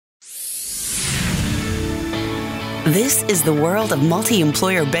This is the world of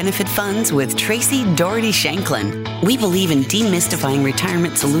multi-employer benefit funds with Tracy Doherty Shanklin. We believe in demystifying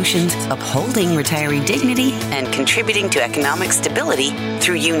retirement solutions, upholding retiree dignity, and contributing to economic stability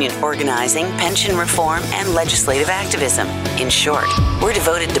through union organizing, pension reform, and legislative activism. In short, we're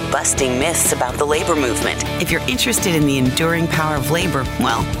devoted to busting myths about the labor movement. If you're interested in the enduring power of labor,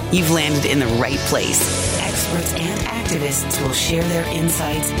 well, you've landed in the right place. Experts and activists will share their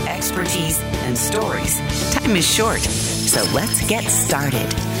insights, expertise, and stories. Time is short, so let's get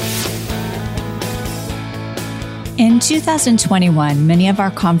started. In 2021, many of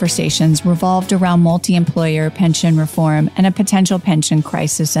our conversations revolved around multi-employer pension reform and a potential pension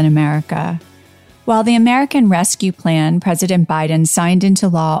crisis in America. While the American Rescue Plan President Biden signed into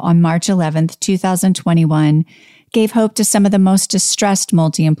law on March 11, 2021, gave hope to some of the most distressed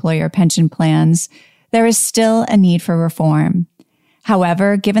multi-employer pension plans, there is still a need for reform.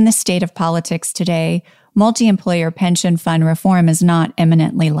 However, given the state of politics today, multi-employer pension fund reform is not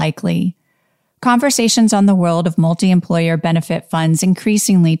imminently likely. Conversations on the world of multi-employer benefit funds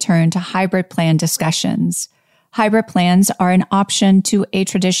increasingly turn to hybrid plan discussions. Hybrid plans are an option to a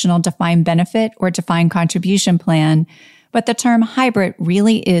traditional defined benefit or defined contribution plan, but the term hybrid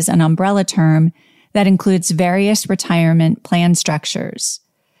really is an umbrella term that includes various retirement plan structures.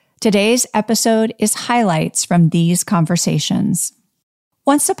 Today's episode is highlights from these conversations.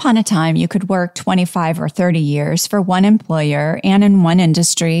 Once upon a time, you could work 25 or 30 years for one employer and in one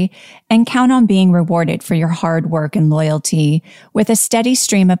industry and count on being rewarded for your hard work and loyalty with a steady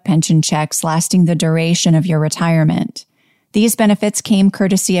stream of pension checks lasting the duration of your retirement. These benefits came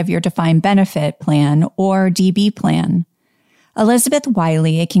courtesy of your defined benefit plan or DB plan. Elizabeth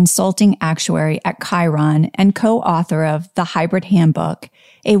Wiley, a consulting actuary at Chiron and co-author of The Hybrid Handbook,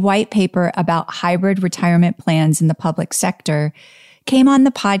 a white paper about hybrid retirement plans in the public sector, came on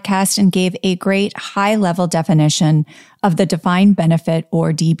the podcast and gave a great high-level definition of the defined benefit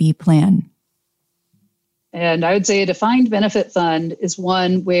or DB plan. And I would say a defined benefit fund is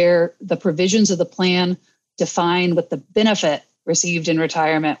one where the provisions of the plan define what the benefit received in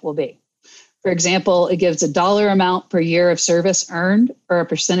retirement will be. For example, it gives a dollar amount per year of service earned or a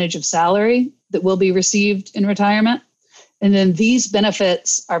percentage of salary that will be received in retirement. And then these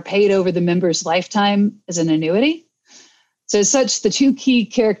benefits are paid over the member's lifetime as an annuity. So as such, the two key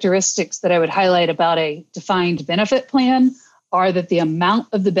characteristics that I would highlight about a defined benefit plan are that the amount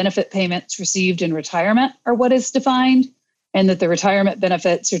of the benefit payments received in retirement are what is defined, and that the retirement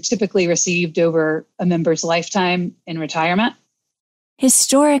benefits are typically received over a member's lifetime in retirement.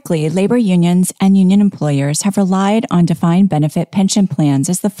 Historically, labor unions and union employers have relied on defined benefit pension plans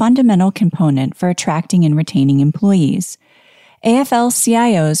as the fundamental component for attracting and retaining employees.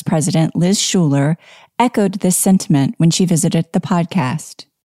 AFL-CIO's president Liz Shuler echoed this sentiment when she visited the podcast.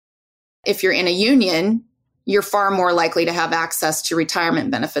 If you're in a union, you're far more likely to have access to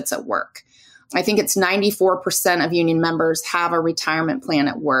retirement benefits at work. I think it's 94% of union members have a retirement plan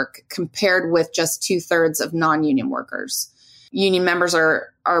at work, compared with just 2/3 of non-union workers. Union members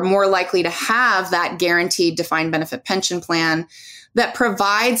are more likely to have that guaranteed defined benefit pension plan that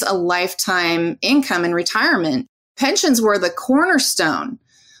provides a lifetime income in retirement. Pensions were the cornerstone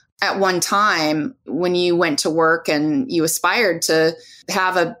at one time when you went to work and you aspired to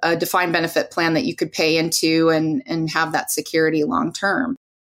have a defined benefit plan that you could pay into and have that security long term.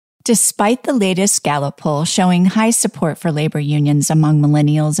 Despite the latest Gallup poll showing high support for labor unions among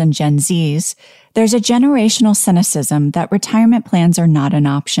millennials and Gen Zs, there's a generational cynicism that retirement plans are not an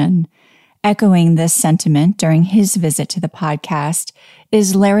option. Echoing this sentiment during his visit to the podcast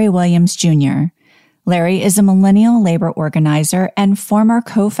is Larry Williams, Jr. Larry is a millennial labor organizer and former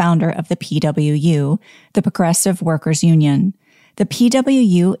co-founder of the PWU, the Progressive Workers Union. The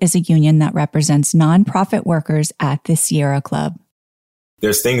PWU is a union that represents nonprofit workers at the Sierra Club.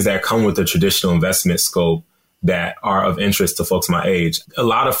 There's things that come with the traditional investment scope that are of interest to folks my age. A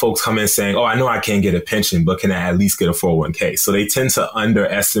lot of folks come in saying, I know I can't get a pension, but can I at least get a 401k? So they tend to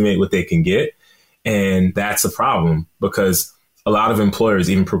underestimate what they can get. And that's a problem because a lot of employers,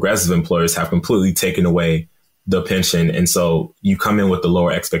 even progressive employers, have completely taken away the pension. And so you come in with the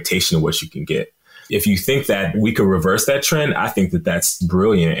lower expectation of what you can get. If you think that we could reverse that trend, I think that that's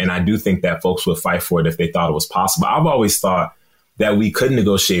brilliant. And I do think that folks would fight for it if they thought it was possible. I've always thought that we could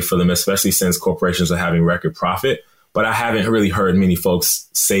negotiate for them, especially since corporations are having record profit. But I haven't really heard many folks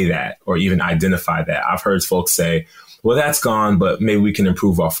say that or even identify that. I've heard folks say, well, that's gone, but maybe we can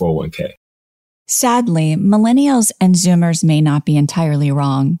improve our 401k. Sadly, millennials and Zoomers may not be entirely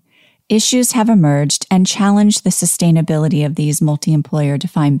wrong. Issues have emerged and challenged the sustainability of these multi-employer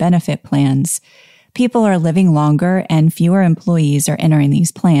defined benefit plans. People are living longer and fewer employees are entering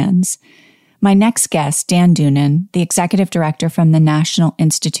these plans. My next guest, Dan Doonan, the executive director from the National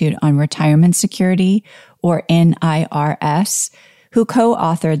Institute on Retirement Security, or NIRS, who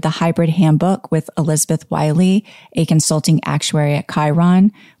co-authored the Hybrid Handbook with Elizabeth Wiley, a consulting actuary at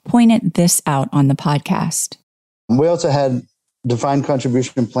Chiron, pointed this out on the podcast. We also had defined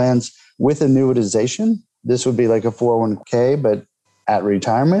contribution plans with annuitization. This would be like a 401k, but at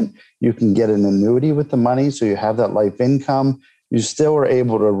retirement, you can get an annuity with the money. So you have that life income. You still are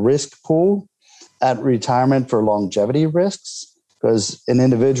able to risk pool at retirement for longevity risks, because an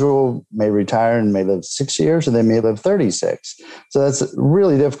individual may retire and may live 6 years, and they may live 36. So that's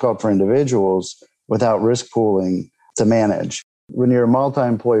really difficult for individuals without risk pooling to manage. When you're a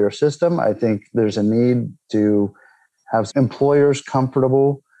multi-employer system, I think there's a need to have employers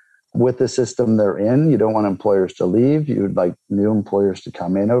comfortable with the system they're in. You don't want employers to leave. You would like new employers to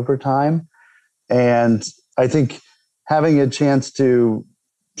come in over time. And I think having a chance to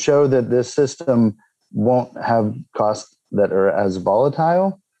show that this system won't have costs that are as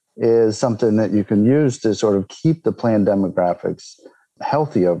volatile is something that you can use to sort of keep the plan demographics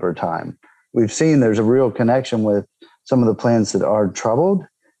healthy over time. We've seen there's a real connection with some of the plans that are troubled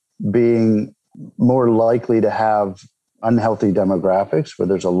being more likely to have unhealthy demographics where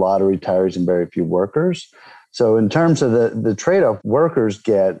there's a lot of retirees and very few workers. So in terms of the trade-off workers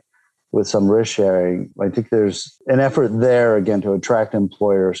get with some risk sharing, I think there's an effort there, again, to attract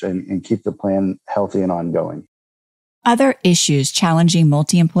employers and keep the plan healthy and ongoing. Other issues challenging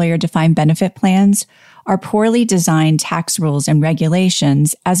multi-employer defined benefit plans are poorly designed tax rules and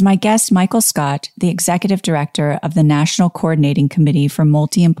regulations, as my guest Michael Scott, the executive director of the National Coordinating Committee for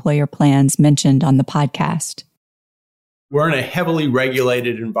Multi-Employer Plans, mentioned on the podcast. We're in a heavily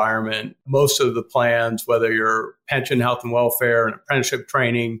regulated environment. Most of the plans, whether you're pension, health and welfare, and apprenticeship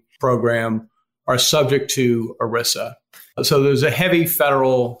training program, are subject to ERISA. So there's a heavy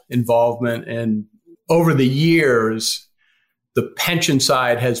federal involvement, and over the years, the pension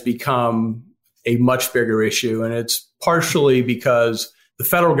side has become a much bigger issue. And it's partially because the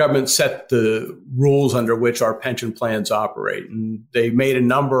federal government set the rules under which our pension plans operate. And they made a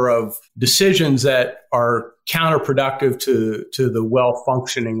number of decisions that are counterproductive to the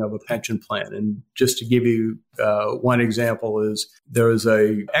well-functioning of a pension plan. And just to give you one example is there is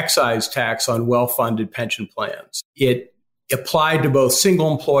a excise tax on well-funded pension plans. It applied to both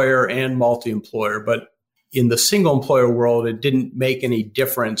single employer and multi-employer, but in the single employer world, it didn't make any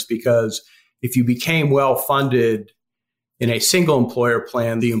difference because if you became well-funded in a single employer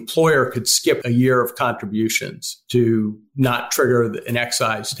plan, the employer could skip a year of contributions to not trigger an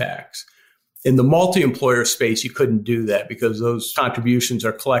excise tax. In the multi-employer space, you couldn't do that because those contributions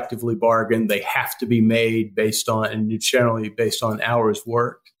are collectively bargained. They have to be made and it's generally based on hours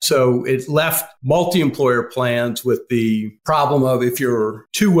worked. So it left multi-employer plans with the problem of if you're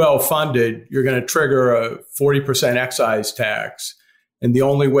too well funded, you're going to trigger a 40% excise tax. And the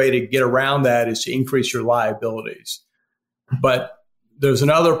only way to get around that is to increase your liabilities. But there's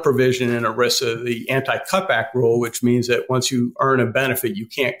another provision in ERISA, the anti-cutback rule, which means that once you earn a benefit, you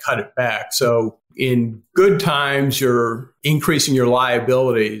can't cut it back. So in good times, you're increasing your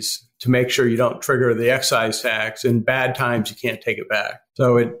liabilities to make sure you don't trigger the excise tax. In bad times, you can't take it back.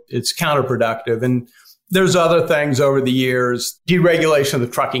 So it's counterproductive. And there's other things over the years. Deregulation of the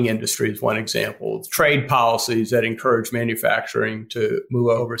trucking industry is one example. Trade policies that encourage manufacturing to move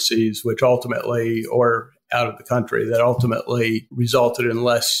overseas, which ultimately, or out of the country, that ultimately resulted in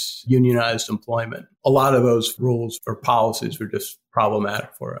less unionized employment. A lot of those rules or policies were just problematic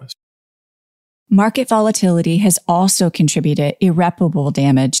for us. Market volatility has also contributed irreparable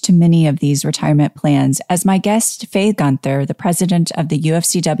damage to many of these retirement plans, as my guest, Faye Gunther, the president of the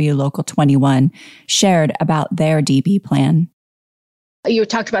UFCW Local 21, shared about their DB plan. You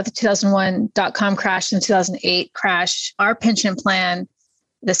talked about the 2001 dot-com crash and the 2008 crash. Our pension plan,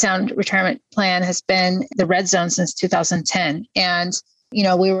 the Sound Retirement Plan, has been the red zone since 2010. And,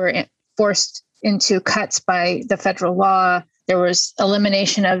 we were forced into cuts by the federal law. There was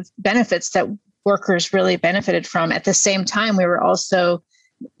elimination of benefits that workers really benefited from. At the same time, we were also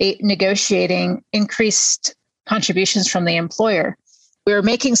negotiating increased contributions from the employer. We were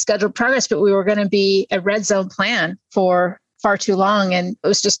making scheduled progress, but we were going to be a red zone plan for far too long. And it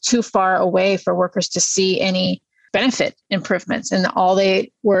was just too far away for workers to see any benefit improvements. And all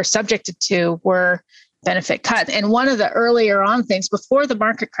they were subjected to were benefit cuts. And one of the earlier on things before the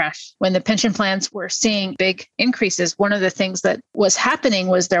market crash, when the pension plans were seeing big increases, one of the things that was happening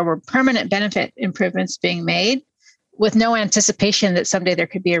was there were permanent benefit improvements being made with no anticipation that someday there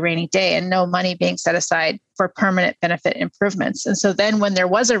could be a rainy day and no money being set aside for permanent benefit improvements. And so then when there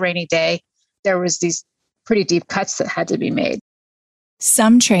was a rainy day, there was these pretty deep cuts that had to be made.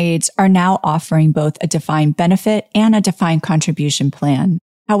 Some trades are now offering both a defined benefit and a defined contribution plan.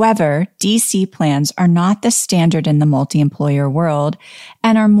 However, DC plans are not the standard in the multi-employer world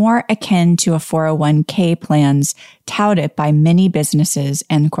and are more akin to a 401k plans touted by many businesses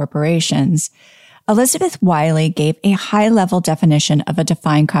and corporations. Elizabeth Wiley gave a high-level definition of a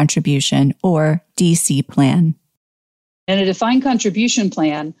defined contribution or DC plan. In a defined contribution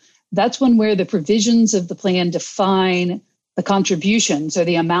plan, that's one where the provisions of the plan define the contributions or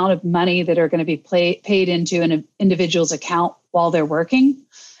the amount of money that are going to be paid into an individual's account while they're working.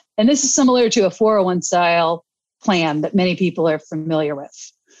 And this is similar to a 401 style plan that many people are familiar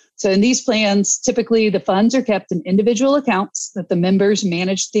with. So in these plans, typically the funds are kept in individual accounts that the members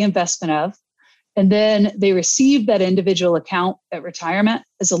manage the investment of. And then they receive that individual account at retirement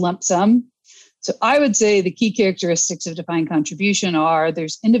as a lump sum. So I would say the key characteristics of defined contribution are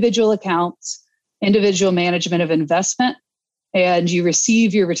there's individual accounts, individual management of investment, and you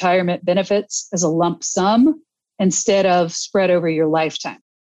receive your retirement benefits as a lump sum instead of spread over your lifetime.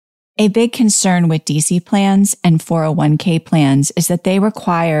 A big concern with DC plans and 401k plans is that they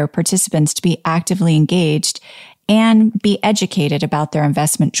require participants to be actively engaged and be educated about their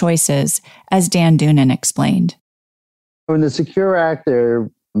investment choices, as Dan Doonan explained. In the Secure Act, they're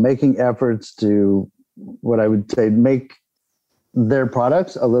making efforts to, what I would say, make their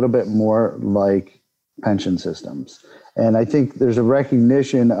products a little bit more like pension systems. And I think there's a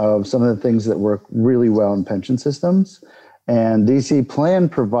recognition of some of the things that work really well in pension systems. And DC plan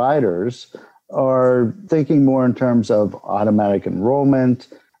providers are thinking more in terms of automatic enrollment,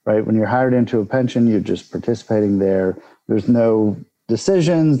 right? When you're hired into a pension, you're just participating there. There's no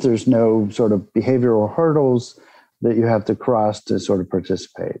decisions. There's no sort of behavioral hurdles that you have to cross to sort of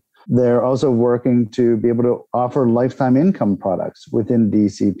participate. They're also working to be able to offer lifetime income products within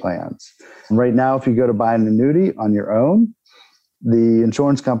DC plans. Right now, if you go to buy an annuity on your own, the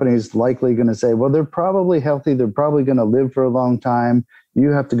insurance company is likely going to say, well, they're probably healthy. They're probably going to live for a long time. You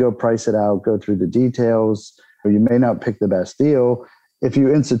have to go price it out, go through the details, or you may not pick the best deal. If you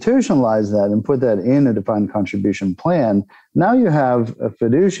institutionalize that and put that in a defined contribution plan, now you have a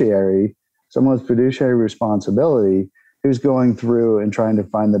fiduciary, someone with fiduciary responsibility who's going through and trying to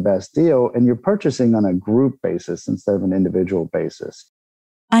find the best deal, and you're purchasing on a group basis instead of an individual basis.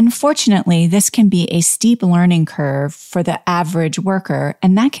 Unfortunately, this can be a steep learning curve for the average worker,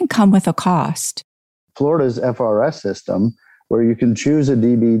 and that can come with a cost. Florida's FRS system, where you can choose a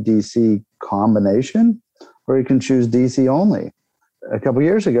DB-DC combination, or you can choose DC only. A couple of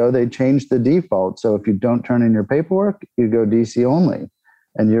years ago, they changed the default. So if you don't turn in your paperwork, you go DC only.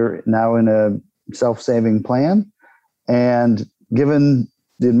 And you're now in a self-saving plan. And given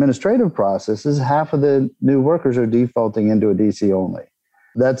the administrative processes, half of the new workers are defaulting into a DC only.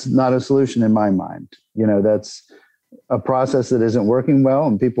 That's not a solution in my mind. You know, that's a process that isn't working well,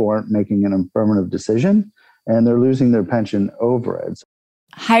 and people aren't making an affirmative decision, and they're losing their pension over it.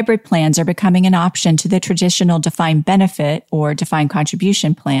 Hybrid plans are becoming an option to the traditional defined benefit or defined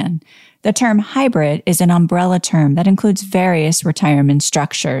contribution plan. The term hybrid is an umbrella term that includes various retirement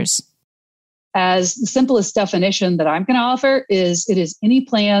structures. As the simplest definition that I'm going to offer is it is any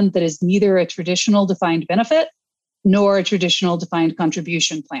plan that is neither a traditional defined benefit nor a traditional defined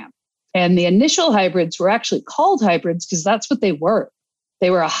contribution plan. And the initial hybrids were actually called hybrids because that's what they were. They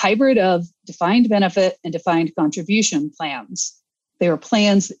were a hybrid of defined benefit and defined contribution plans. They were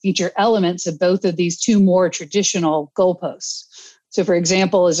plans that feature elements of both of these two more traditional goalposts. So for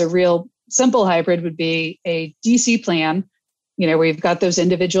example, as a real simple hybrid would be a DC plan, where you've got those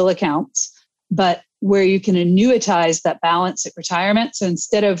individual accounts, but where you can annuitize that balance at retirement. So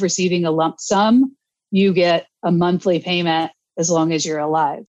instead of receiving a lump sum, you get a monthly payment as long as you're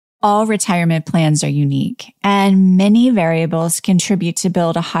alive. All retirement plans are unique, and many variables contribute to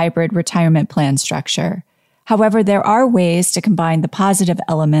build a hybrid retirement plan structure. However, there are ways to combine the positive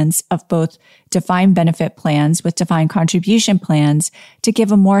elements of both defined benefit plans with defined contribution plans to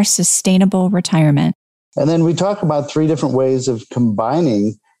give a more sustainable retirement. And then we talk about 3 different ways of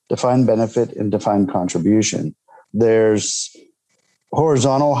combining defined benefit and defined contribution. There's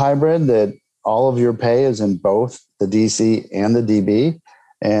horizontal hybrid, that all of your pay is in both the DC and the DB.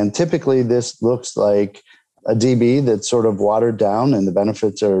 And typically this looks like a DB that's sort of watered down and the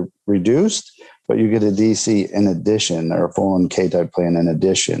benefits are reduced, but you get a DC in addition, or a 401k type plan in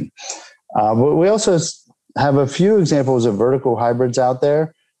addition. But we also have a few examples of vertical hybrids out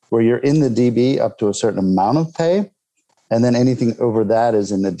there where you're in the DB up to a certain amount of pay, and then anything over that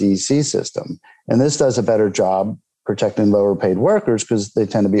is in the DC system. And this does a better job protecting lower paid workers because they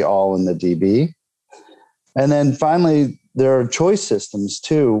tend to be all in the DB. And then finally, there are choice systems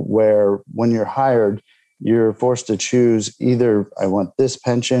too, where when you're hired, you're forced to choose either I want this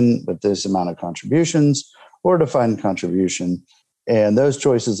pension with this amount of contributions or defined contribution. And those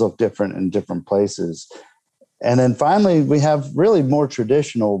choices look different in different places. And then finally, we have really more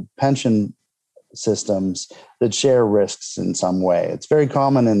traditional pension systems that share risks in some way. It's very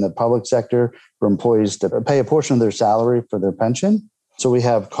common in the public sector for employees to pay a portion of their salary for their pension. So we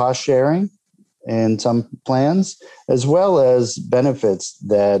have cost sharing in some plans, as well as benefits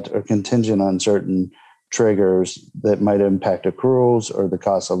that are contingent on certain triggers that might impact accruals or the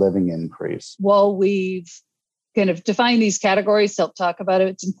cost of living increase. While we've kind of defined these categories, to help talk about it,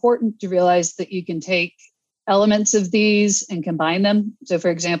 it's important to realize that you can take elements of these and combine them. So for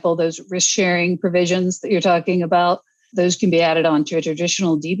example, those risk sharing provisions that you're talking about, those can be added on to a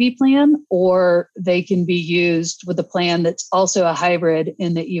traditional DB plan, or they can be used with a plan that's also a hybrid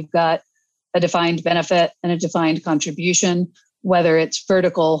in that you've got a defined benefit and a defined contribution, whether it's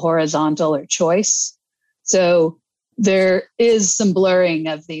vertical, horizontal, or choice. So there is some blurring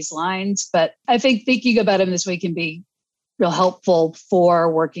of these lines, but I think thinking about them this way can be real helpful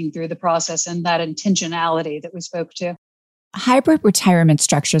for working through the process and that intentionality that we spoke to. Hybrid retirement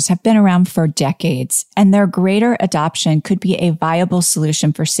structures have been around for decades, and their greater adoption could be a viable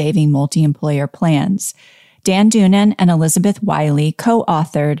solution for saving multi-employer plans. Dan Doonan and Elizabeth Wiley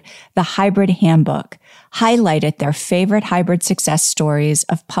co-authored the Hybrid Handbook, highlighted their favorite hybrid success stories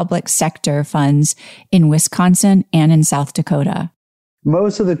of public sector funds in Wisconsin and in South Dakota.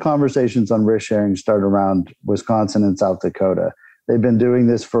 Most of the conversations on risk sharing start around Wisconsin and South Dakota. They've been doing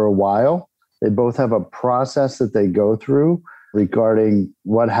this for a while. They both have a process that they go through regarding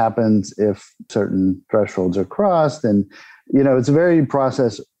what happens if certain thresholds are crossed. And, it's very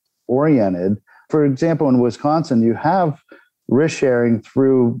process oriented. For example, in Wisconsin, you have risk sharing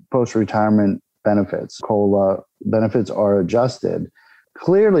through post-retirement benefits. COLA benefits are adjusted.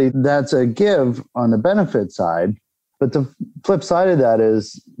 Clearly, that's a give on the benefit side. But the flip side of that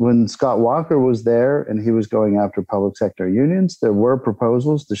is when Scott Walker was there and he was going after public sector unions, there were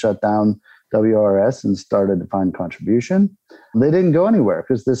proposals to shut down WRS and start a defined contribution. They didn't go anywhere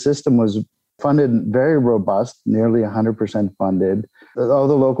because the system was funded very robust, nearly 100% funded. All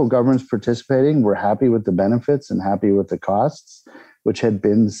the local governments participating were happy with the benefits and happy with the costs, which had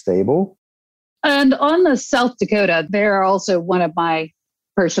been stable. And on the South Dakota, they're also one of my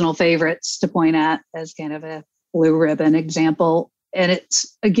personal favorites to point at as kind of a blue ribbon example. And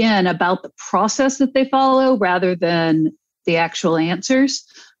it's, again, about the process that they follow rather than the actual answers.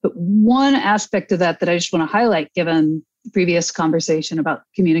 But one aspect of that I just want to highlight, given the previous conversation about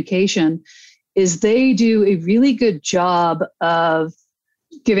communication, is they do a really good job of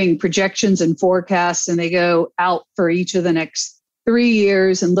giving projections and forecasts, and they go out for each of the next 3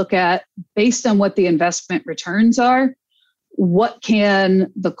 years and look at, based on what the investment returns are, what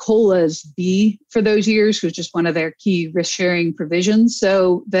can the COLAs be for those years, which is one of their key risk-sharing provisions,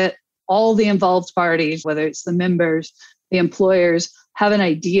 so that all the involved parties, whether it's the members, the employers, have an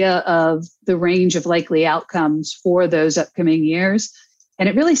idea of the range of likely outcomes for those upcoming years. And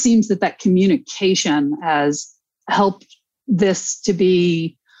it really seems that communication has helped this to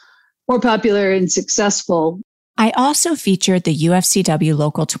be more popular and successful. I also featured the UFCW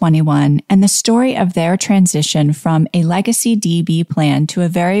Local 21 and the story of their transition from a legacy DB plan to a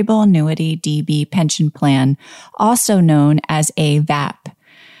variable annuity DB pension plan, also known as a VAP.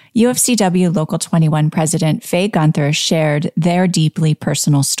 UFCW Local 21 President Faye Gunther shared their deeply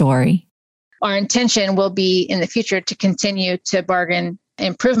personal story. Our intention will be in the future to continue to bargain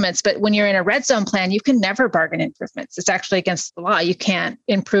improvements. But when you're in a red zone plan, you can never bargain improvements. It's actually against the law. You can't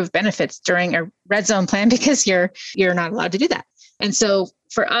improve benefits during a red zone plan because you're not allowed to do that. And so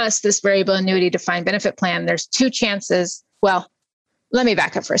for us, this variable annuity defined benefit plan, there's two chances. Well, let me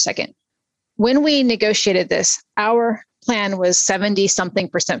back up for a second. When we negotiated this, our plan was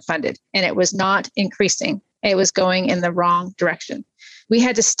 70-something% funded, and it was not increasing. It was going in the wrong direction. We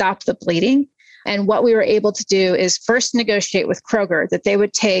had to stop the bleeding. And what we were able to do is first negotiate with Kroger that they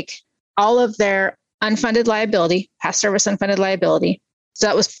would take all of their unfunded liability, past service unfunded liability. So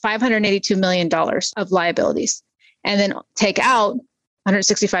that was $582 million of liabilities, and then take out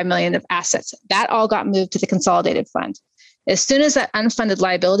 $165 million of assets. That all got moved to the consolidated fund. As soon as that unfunded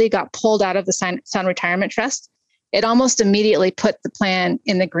liability got pulled out of the Sound Retirement Trust, it almost immediately put the plan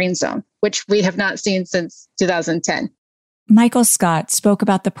in the green zone, which we have not seen since 2010. Michael Scott spoke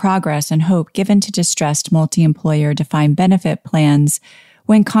about the progress and hope given to distressed multi-employer defined benefit plans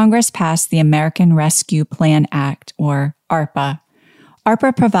when Congress passed the American Rescue Plan Act, or ARPA.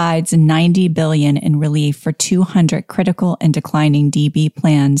 ARPA provides $90 billion in relief for 200 critical and declining DB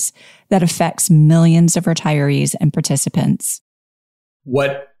plans that affects millions of retirees and participants.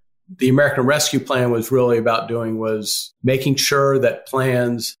 What the American Rescue Plan was really about doing was making sure that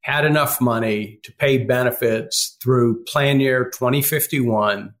plans had enough money to pay benefits through plan year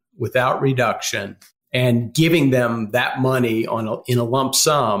 2051 without reduction and giving them that money in a lump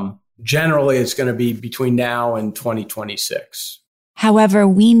sum. Generally, it's going to be between now and 2026. However,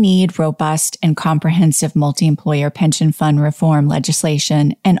 we need robust and comprehensive multi-employer pension fund reform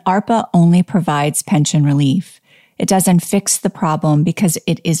legislation, and ARPA only provides pension relief. It doesn't fix the problem because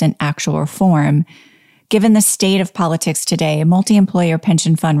it isn't actual reform. Given the state of politics today, multi-employer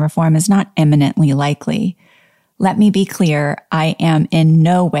pension fund reform is not eminently likely. Let me be clear, I am in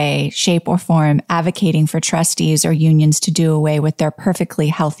no way, shape, or form advocating for trustees or unions to do away with their perfectly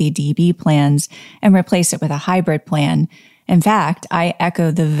healthy DB plans and replace it with a hybrid plan. In fact, I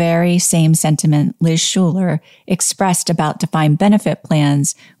echo the very same sentiment Liz Shuler expressed about defined benefit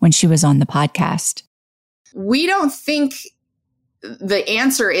plans when she was on the podcast. We don't think the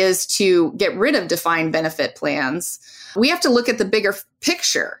answer is to get rid of defined benefit plans. We have to look at the bigger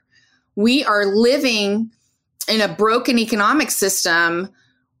picture. We are living in a broken economic system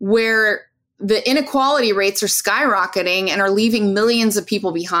where the inequality rates are skyrocketing and are leaving millions of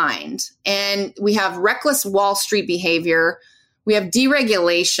people behind. And we have reckless Wall Street behavior. We have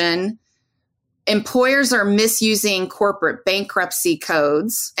deregulation. Employers are misusing corporate bankruptcy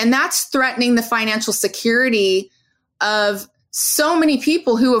codes, and that's threatening the financial security of so many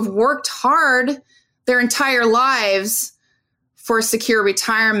people who have worked hard their entire lives for a secure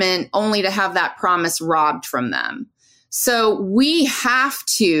retirement only to have that promise robbed from them. So we have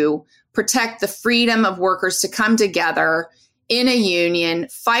to protect the freedom of workers to come together in a union,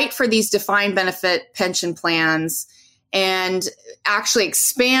 fight for these defined benefit pension plans, and actually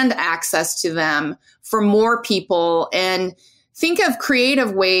expand access to them for more people and think of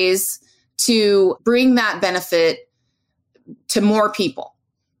creative ways to bring that benefit to more people.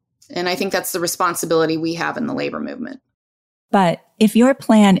 And I think that's the responsibility we have in the labor movement. But if your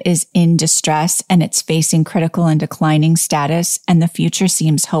plan is in distress and it's facing critical and declining status and the future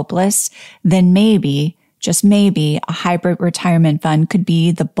seems hopeless, then maybe, just maybe, a hybrid retirement fund could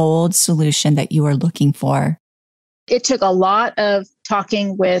be the bold solution that you are looking for. It took a lot of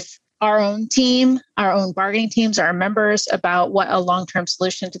talking with our own team, our own bargaining teams, our members about what a long-term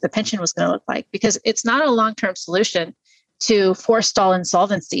solution to the pension was going to look like, because it's not a long-term solution to forestall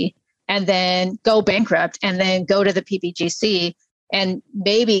insolvency and then go bankrupt and then go to the PBGC and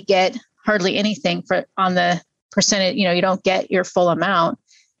maybe get hardly anything on the percentage, you don't get your full amount.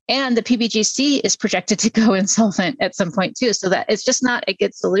 And the PBGC is projected to go insolvent at some point too. So that it's just not a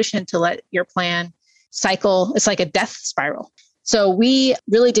good solution to let your plan cycle. It's like a death spiral. So we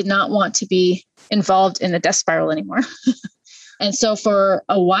really did not want to be involved in the death spiral anymore. And so for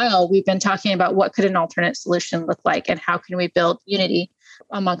a while, we've been talking about what could an alternate solution look like and how can we build unity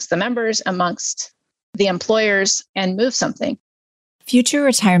amongst the members, amongst the employers, and move something. Future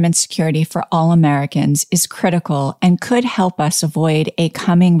retirement security for all Americans is critical and could help us avoid a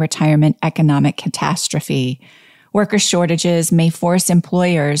coming retirement economic catastrophe. Worker shortages may force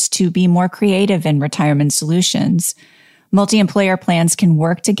employers to be more creative in retirement solutions. Multi-employer plans can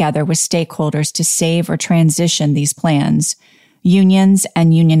work together with stakeholders to save or transition these plans. Unions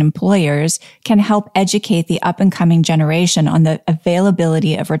and union employers can help educate the up-and-coming generation on the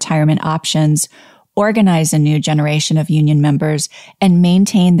availability of retirement options, organize a new generation of union members, and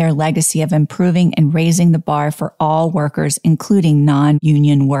maintain their legacy of improving and raising the bar for all workers, including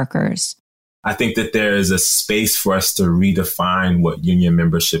non-union workers. I think that there is a space for us to redefine what union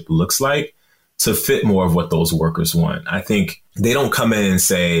membership looks like to fit more of what those workers want. I think they don't come in and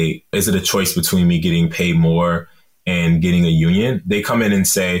say, is it a choice between me getting paid more and getting a union? They come in and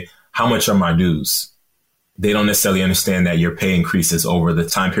say, how much are my dues? They don't necessarily understand that your pay increases over the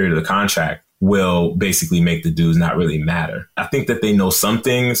time period of the contract will basically make the dues not really matter. I think that they know some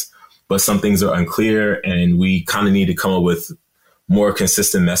things, but some things are unclear, and we kind of need to come up with more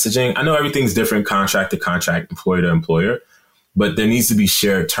consistent messaging. I know everything's different contract to contract, employer to employer, but there needs to be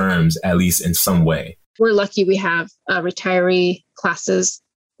shared terms, at least in some way. We're lucky we have retiree classes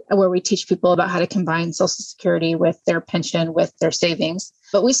where we teach people about how to combine Social Security with their pension, with their savings.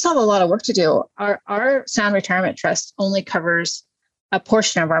 But we still have a lot of work to do. Our Sound Retirement Trust only covers a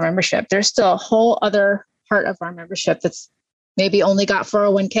portion of our membership. There's still a whole other part of our membership that's maybe only got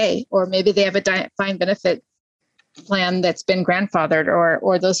 401k, or maybe they have a defined benefit plan that's been grandfathered,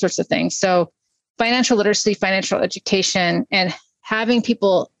 or those sorts of things. So financial literacy, financial education, and having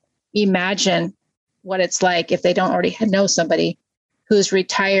people imagine what it's like if they don't already know somebody who's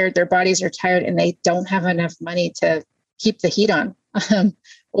retired, their bodies are tired, and they don't have enough money to keep the heat on,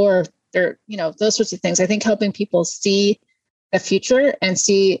 or they're, those sorts of things. I think helping people see the future and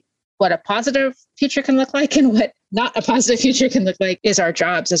see what a positive future can look like and what not a positive future can look like is our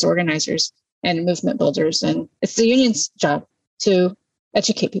jobs as organizers and movement builders. And it's the union's job to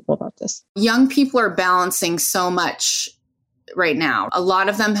educate people about this. Young people are balancing so much right now. A lot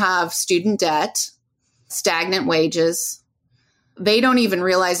of them have student debt, stagnant wages. They don't even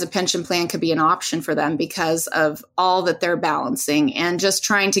realize a pension plan could be an option for them because of all that they're balancing and just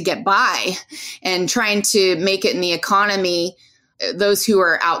trying to get by and trying to make it in the economy. Those who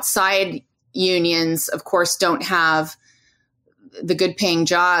are outside unions, of course, don't have the good paying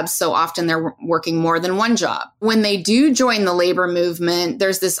jobs. So often they're working more than one job. When they do join the labor movement,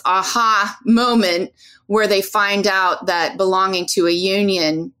 there's this aha moment where they find out that belonging to a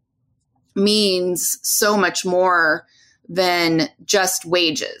union means so much more than just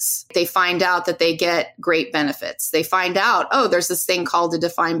wages. They find out that they get great benefits. They find out, oh, there's this thing called a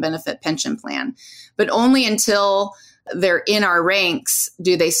defined benefit pension plan. But only until they're in our ranks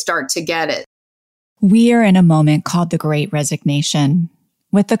do they start to get it. We are in a moment called the Great Resignation.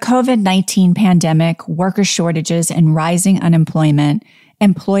 With the COVID-19 pandemic, worker shortages, and rising unemployment,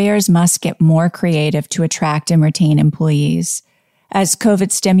 employers must get more creative to attract and retain employees. As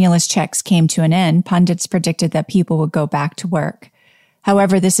COVID stimulus checks came to an end, pundits predicted that people would go back to work.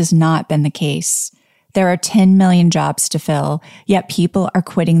 However, this has not been the case. There are 10 million jobs to fill, yet people are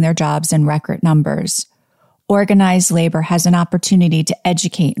quitting their jobs in record numbers. Organized labor has an opportunity to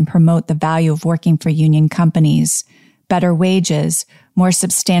educate and promote the value of working for union companies, better wages, more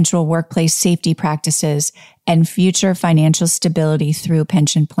substantial workplace safety practices, and future financial stability through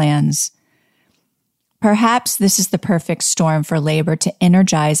pension plans. Perhaps this is the perfect storm for labor to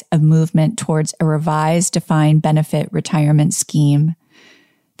energize a movement towards a revised defined benefit retirement scheme.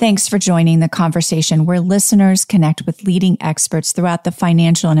 Thanks for joining the conversation where listeners connect with leading experts throughout the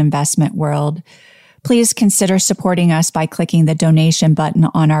financial and investment world. Please consider supporting us by clicking the donation button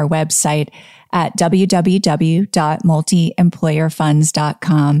on our website at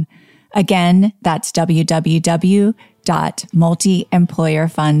www.multiemployerfunds.com. Again, that's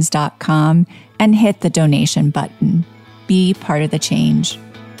www.multiemployerfunds.com and hit the donation button. Be part of the change.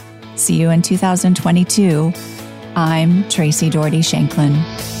 See you in 2022. I'm Tracy Doherty Shanklin.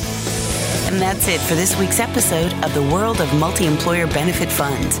 And that's it for this week's episode of the World of Multi-Employer Benefit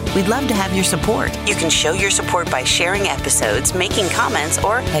Funds. We'd love to have your support. You can show your support by sharing episodes, making comments,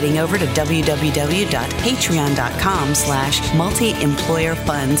 or heading over to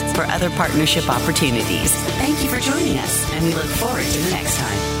www.patreon.com/multi-employer-funds for other partnership opportunities. Thank you for joining us, and we look forward to the next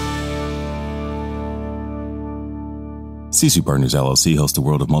time. Sisu Partners LLC hosts the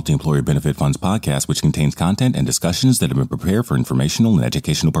World of Multi-Employer Benefit Funds podcast, which contains content and discussions that have been prepared for informational and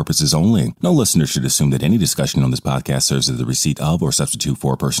educational purposes only. No listener should assume that any discussion on this podcast serves as the receipt of or substitute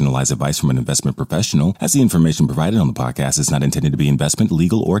for personalized advice from an investment professional, as the information provided on the podcast is not intended to be investment,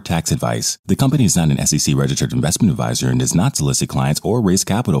 legal, or tax advice. The company is not an SEC-registered investment advisor and does not solicit clients or raise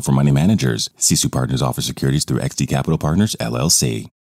capital for money managers. Sisu Partners offers securities through XD Capital Partners LLC.